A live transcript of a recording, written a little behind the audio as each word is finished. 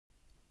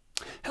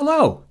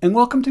Hello, and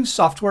welcome to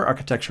Software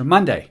Architecture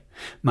Monday.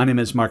 My name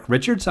is Mark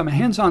Richards. I'm a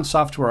hands-on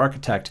software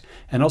architect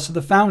and also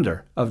the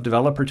founder of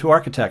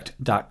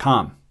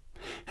developer2architect.com.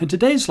 In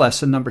today's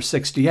lesson, number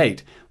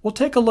 68, we'll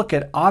take a look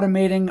at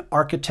automating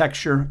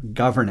architecture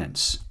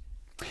governance.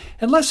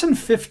 In lesson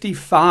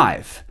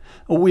 55,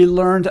 we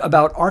learned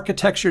about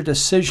architecture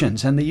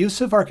decisions and the use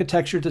of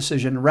architecture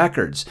decision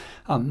records.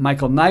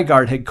 Michael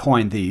Nygaard had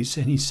coined these,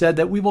 and he said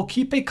that we will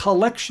keep a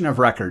collection of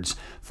records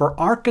for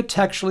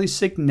architecturally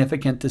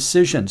significant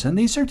decisions. And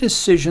these are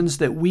decisions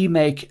that we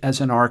make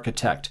as an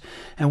architect.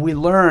 And we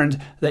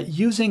learned that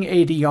using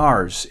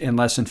ADRs in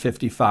lesson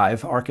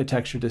 55,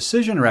 architecture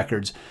decision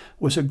records,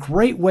 was a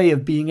great way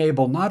of being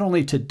able not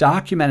only to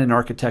document an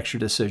architecture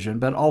decision,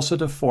 but also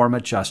to form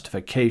a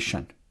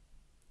justification.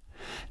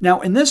 Now,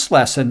 in this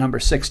lesson, number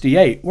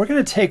 68, we're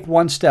going to take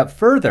one step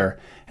further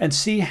and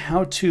see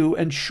how to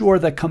ensure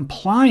the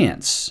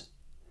compliance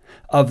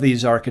of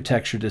these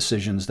architecture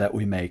decisions that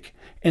we make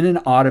in an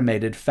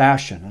automated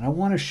fashion. And I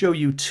want to show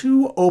you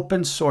two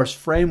open source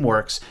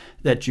frameworks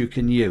that you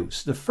can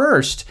use. The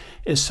first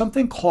is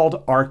something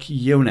called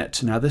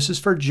ArcUnit. Now, this is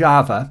for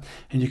Java,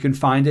 and you can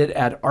find it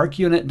at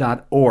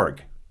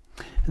arcunit.org.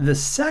 The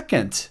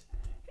second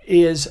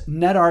is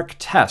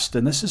netarc-test,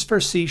 and this is for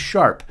C#,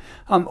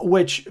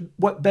 which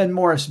what Ben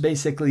Morris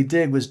basically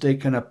did was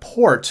taken a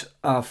port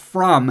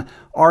from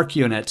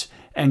ArcUnit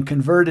and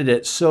converted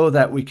it so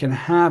that we can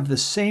have the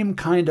same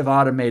kind of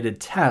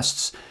automated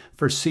tests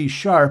for C#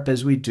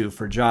 as we do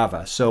for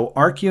Java. So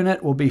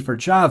ArcUnit will be for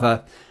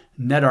Java,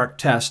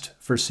 netarc-test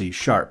for C#.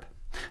 Now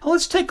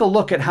let's take a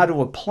look at how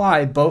to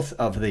apply both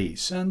of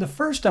these. And the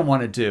first I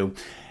want to do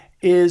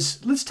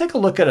is let's take a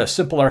look at a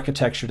simple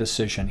architecture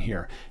decision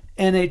here.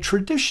 In a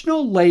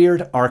traditional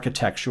layered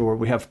architecture where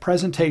we have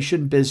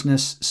presentation,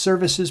 business,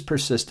 services,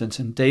 persistence,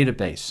 and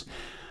database,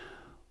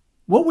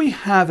 what we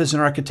have is an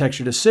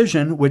architecture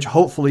decision which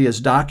hopefully is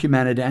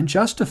documented and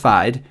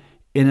justified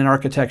in an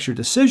architecture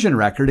decision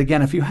record.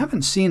 Again, if you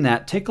haven't seen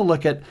that, take a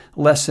look at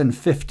lesson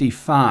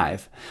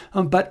 55.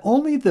 But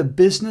only the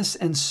business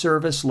and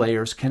service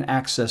layers can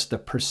access the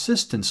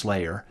persistence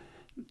layer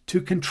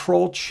to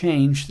control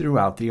change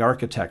throughout the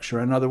architecture.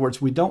 In other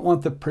words, we don't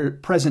want the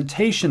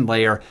presentation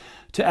layer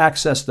to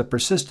access the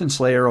persistence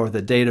layer or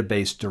the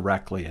database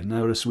directly. And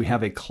notice we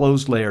have a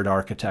closed layered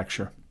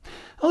architecture.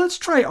 Now let's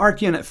try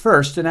ArcUnit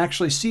first and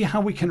actually see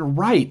how we can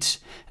write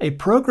a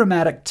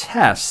programmatic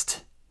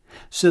test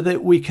so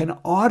that we can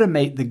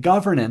automate the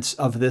governance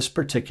of this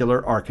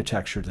particular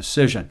architecture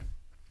decision.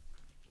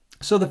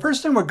 So the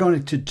first thing we're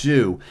going to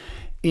do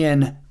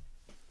in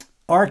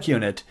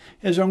ArcUnit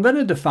is I'm going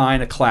to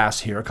define a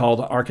class here called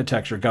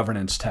Architecture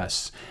Governance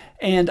Tests.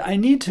 And I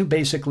need to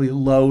basically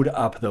load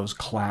up those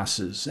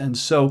classes. And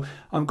so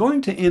I'm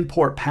going to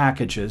import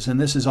packages,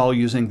 and this is all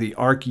using the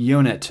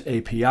ArcUnit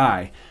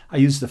API. I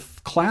use the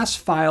class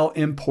file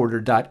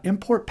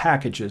importer.import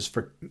packages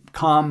for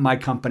com, my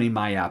company,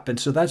 my app. And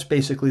so that's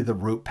basically the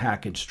root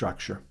package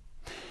structure.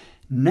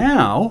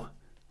 Now,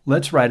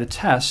 let's write a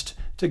test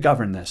to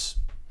govern this.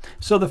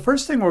 So the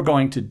first thing we're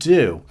going to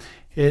do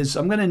is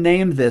I'm going to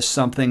name this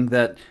something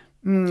that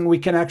we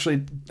can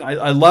actually,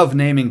 I love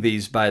naming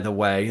these, by the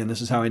way, and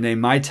this is how I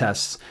name my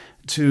tests,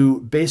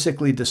 to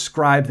basically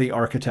describe the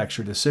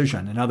architecture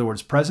decision. In other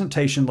words,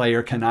 presentation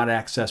layer cannot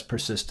access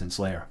persistence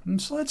layer.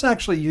 And so let's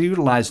actually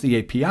utilize the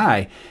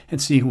API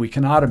and see if we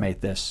can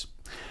automate this.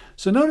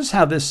 So notice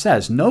how this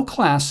says, no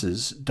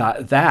classes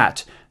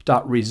that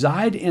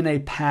reside in a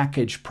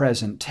package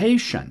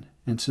presentation,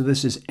 and so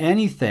this is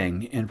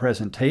anything in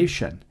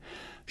presentation,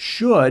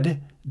 should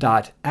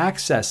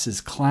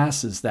accesses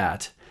classes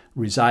that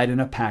reside in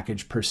a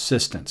package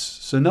persistence.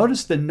 So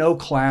notice the no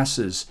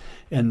classes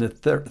in the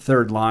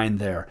third line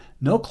there.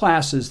 No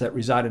classes that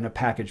reside in a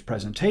package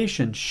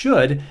presentation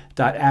should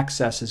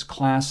accesses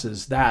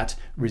classes that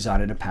reside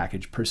in a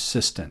package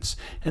persistence.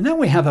 And then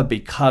we have a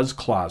because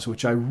clause,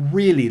 which I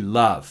really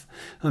love.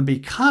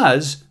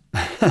 Because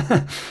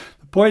the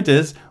point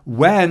is,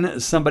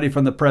 when somebody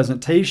from the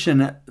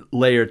presentation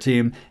layer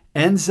team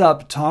ends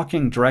up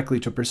talking directly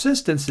to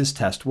persistence, this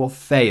test will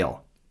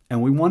fail.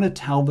 And we want to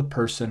tell the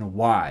person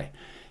why.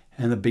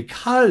 And the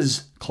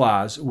because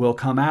clause will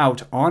come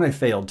out on a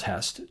failed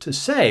test to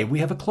say we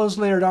have a closed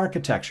layered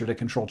architecture to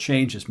control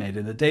changes made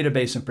in the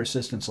database and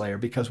persistence layer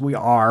because we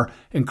are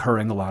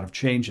incurring a lot of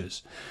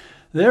changes.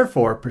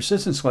 Therefore,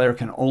 persistence layer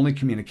can only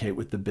communicate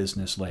with the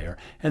business layer.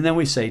 And then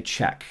we say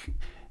check.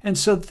 And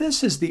so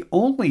this is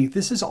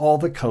all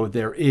the code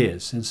there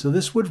is. And so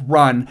this would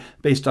run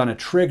based on a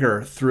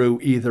trigger through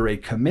either a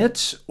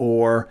commit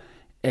or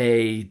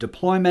a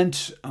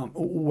deployment,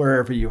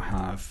 wherever you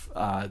have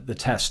the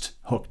test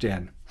hooked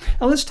in.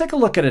 Now let's take a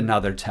look at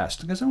another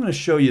test because I want to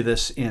show you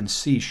this in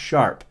C#.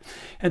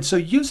 And so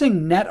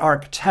using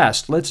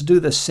netarc-test, let's do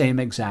the same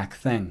exact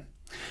thing.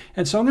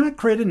 And so I'm going to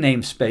create a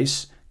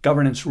namespace,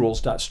 governance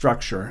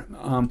rules.structure.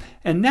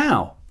 And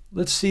now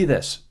let's see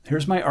this.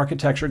 Here's my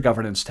architecture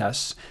governance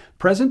tests.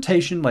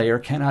 Presentation layer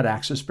cannot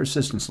access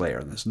persistence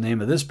layer. That's the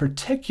name of this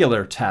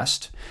particular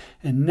test.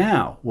 And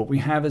now what we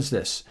have is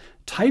this.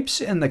 Types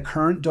in the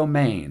current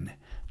domain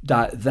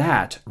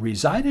class.that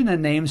reside in a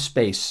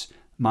namespace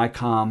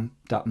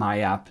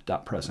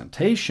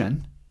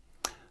mycom.myapp.presentation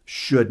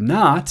should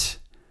not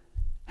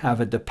have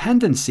a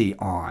dependency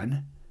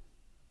on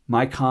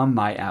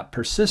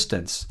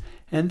mycom.myapp.persistence.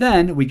 And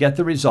then we get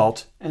the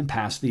result and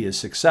pass the is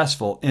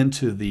successful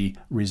into the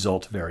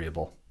result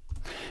variable.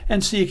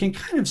 And so you can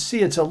kind of see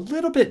it's a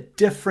little bit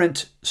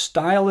different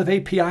style of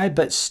API,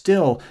 but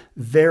still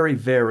very,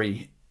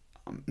 very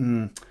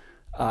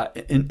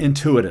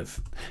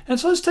intuitive. And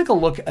so let's take a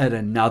look at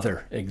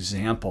another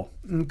example,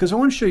 because I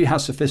want to show you how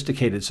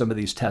sophisticated some of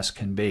these tests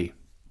can be.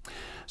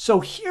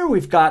 So here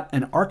we've got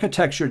an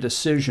architecture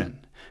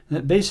decision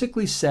that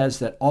basically says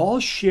that all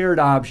shared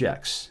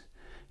objects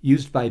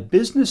used by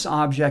business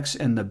objects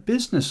in the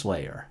business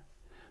layer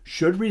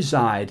should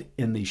reside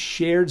in the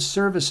shared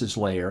services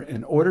layer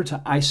in order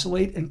to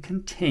isolate and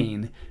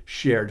contain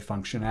shared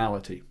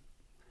functionality.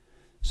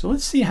 So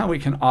let's see how we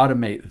can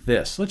automate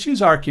this. Let's use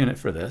ArcUnit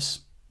for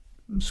this.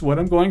 So what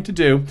I'm going to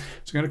do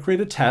is I'm going to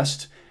create a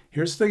test.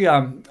 Here's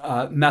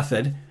the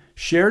method.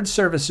 Shared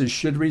services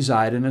should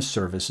reside in a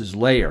services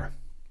layer.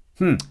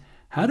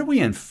 How do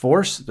we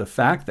enforce the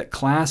fact that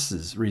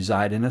classes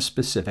reside in a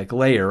specific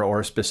layer or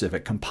a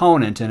specific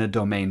component in a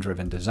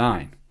domain-driven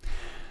design?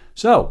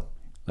 So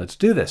let's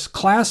do this.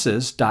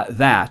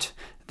 Classes.that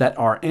that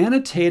are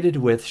annotated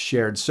with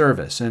shared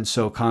service. And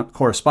so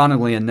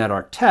correspondingly in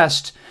NetArc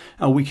test,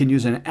 we can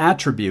use an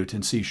attribute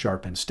in C#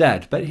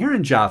 instead. But here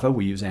in Java,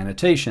 we use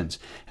annotations.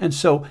 And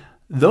so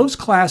those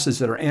classes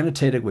that are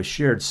annotated with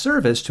shared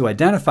service, to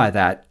identify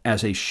that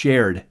as a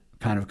shared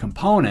kind of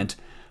component,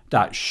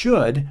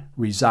 should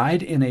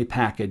reside in a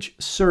package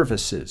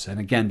services. And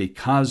again,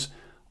 because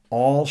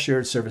all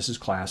shared services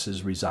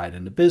classes reside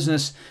in the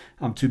business,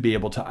 to be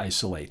able to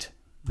isolate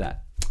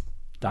that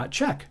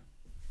check.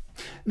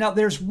 Now,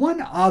 there's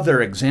one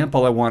other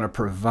example I want to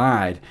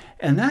provide,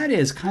 and that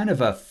is kind of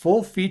a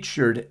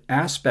full-featured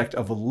aspect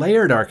of a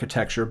layered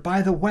architecture,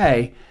 by the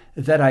way,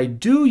 that I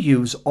do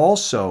use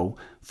also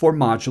for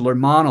modular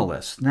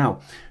monoliths.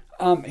 Now,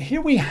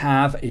 here we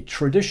have a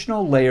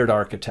traditional layered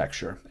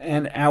architecture,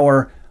 and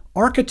our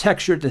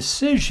architecture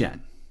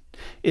decision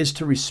is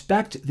to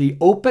respect the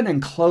open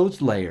and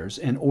closed layers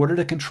in order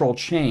to control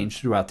change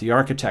throughout the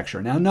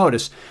architecture. Now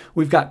notice,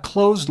 we've got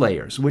closed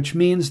layers, which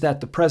means that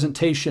the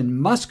presentation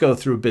must go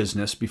through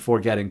business before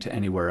getting to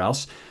anywhere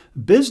else.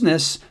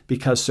 Business,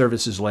 because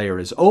services layer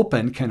is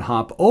open, can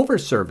hop over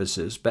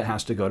services, but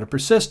has to go to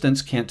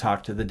persistence, can't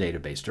talk to the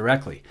database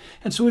directly.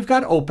 And so we've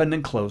got open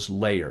and closed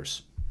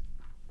layers.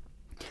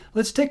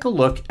 Let's take a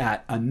look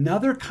at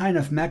another kind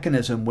of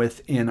mechanism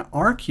within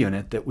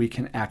ArcUnit that we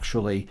can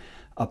actually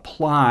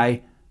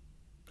apply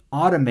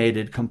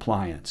automated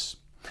compliance.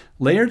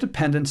 Layer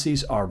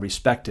dependencies are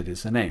respected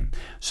is the name.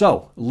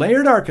 So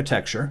layered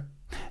architecture.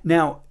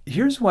 Now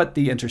here's what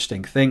the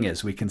interesting thing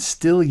is. We can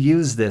still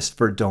use this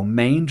for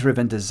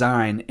domain-driven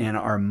design in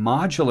our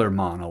modular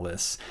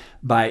monoliths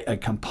by a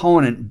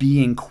component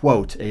being,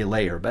 quote, a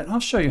layer. But I'll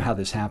show you how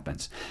this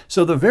happens.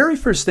 So the very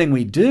first thing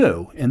we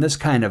do in this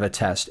kind of a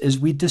test is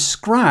we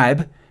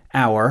describe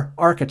our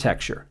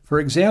architecture. For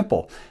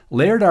example,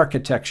 layered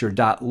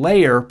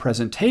architecture.layer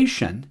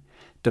presentation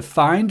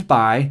defined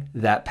by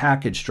that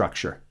package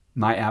structure,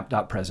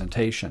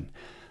 myapp.presentation.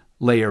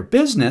 Layer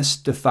business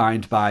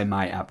defined by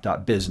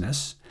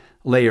myapp.business.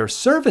 Layer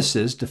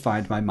services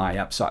defined by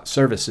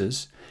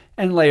myapp.services.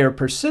 And layer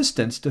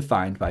persistence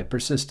defined by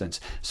persistence.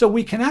 So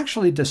we can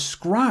actually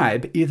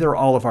describe either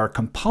all of our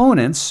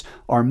components,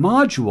 our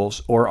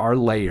modules, or our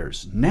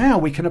layers. Now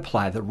we can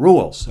apply the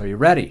rules. Are you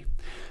ready?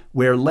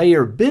 Where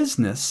layer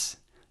business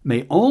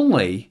may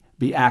only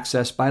be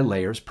accessed by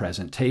layers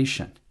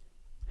presentation.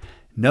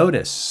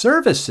 Notice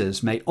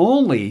services may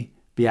only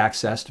be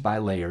accessed by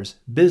layers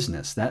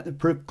business. That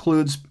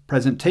precludes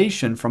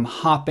presentation from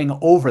hopping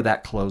over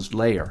that closed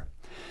layer.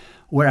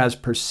 Whereas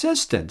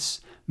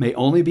persistence may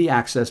only be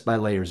accessed by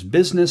layers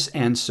business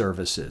and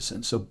services.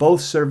 And so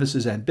both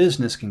services and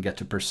business can get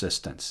to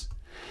persistence.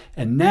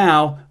 And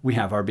now we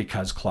have our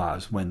because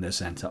clause when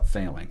this ends up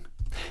failing.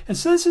 And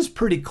so this is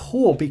pretty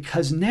cool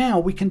because now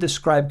we can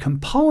describe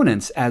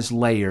components as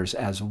layers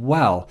as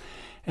well.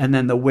 And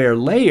then the where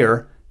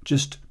layer,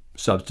 just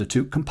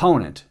substitute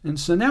component. And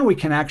so now we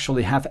can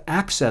actually have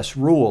access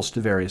rules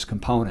to various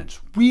components.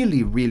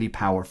 Really, really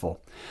powerful.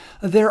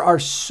 There are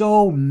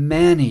so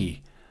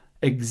many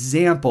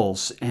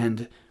examples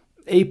and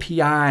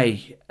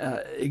API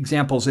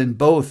examples in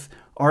both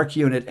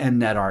ArcUnit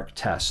and NetArc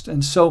test.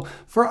 And so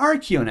for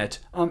ArcUnit,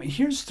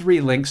 here's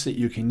 3 links that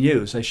you can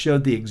use. I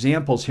showed the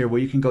examples here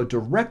where you can go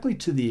directly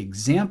to the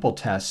example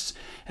tests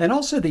and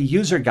also the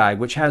user guide,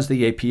 which has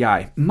the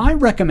API. My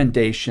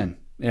recommendation,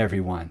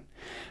 everyone,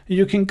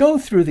 you can go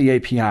through the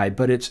API,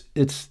 but it's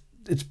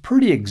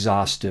pretty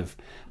exhaustive.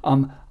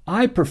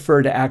 I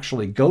prefer to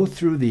actually go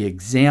through the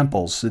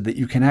examples so that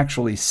you can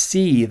actually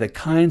see the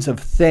kinds of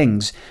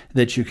things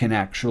that you can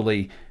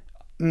actually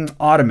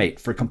automate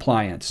for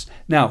compliance.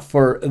 Now,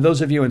 for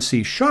those of you in C#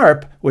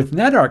 with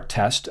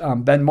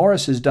NetArcTest, Ben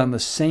Morris has done the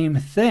same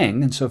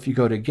thing. And so if you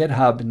go to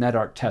GitHub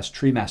NetArcTest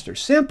TreeMaster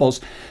samples,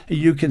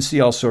 you can see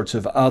all sorts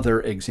of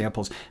other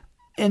examples.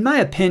 In my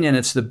opinion,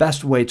 it's the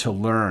best way to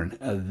learn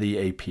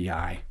the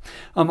API.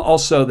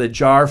 Also, the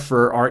jar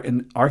for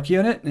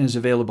ArcUnit is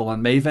available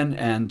on Maven,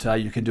 and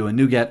you can do a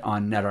NuGet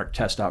on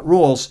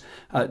netarctest.rules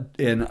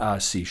in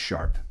C#.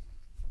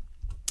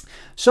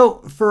 So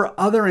for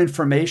other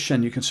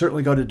information, you can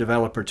certainly go to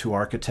Developer to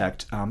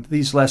Architect.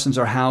 These lessons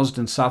are housed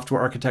in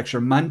Software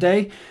Architecture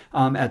Monday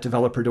at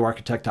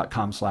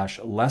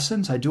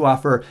developer2architect.com/lessons. I do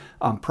offer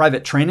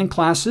private training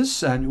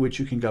classes, which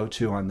you can go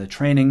to on the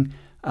training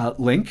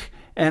link.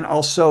 And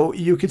also,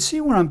 you can see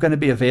where I'm going to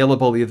be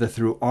available either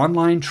through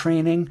online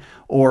training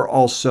or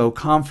also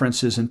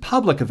conferences and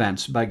public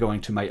events by going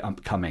to my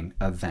upcoming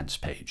events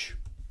page.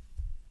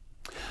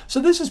 So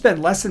this has been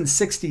Lesson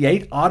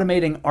 68,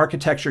 Automating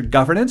Architecture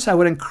Governance. I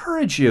would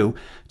encourage you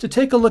to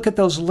take a look at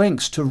those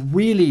links to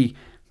really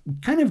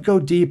kind of go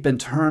deep in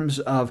terms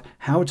of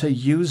how to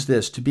use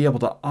this to be able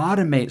to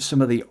automate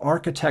some of the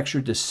architecture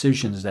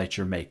decisions that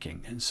you're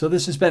making. And so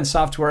this has been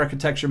Software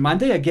Architecture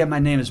Monday. Again, my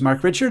name is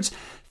Mark Richards.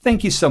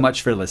 Thank you so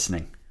much for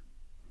listening.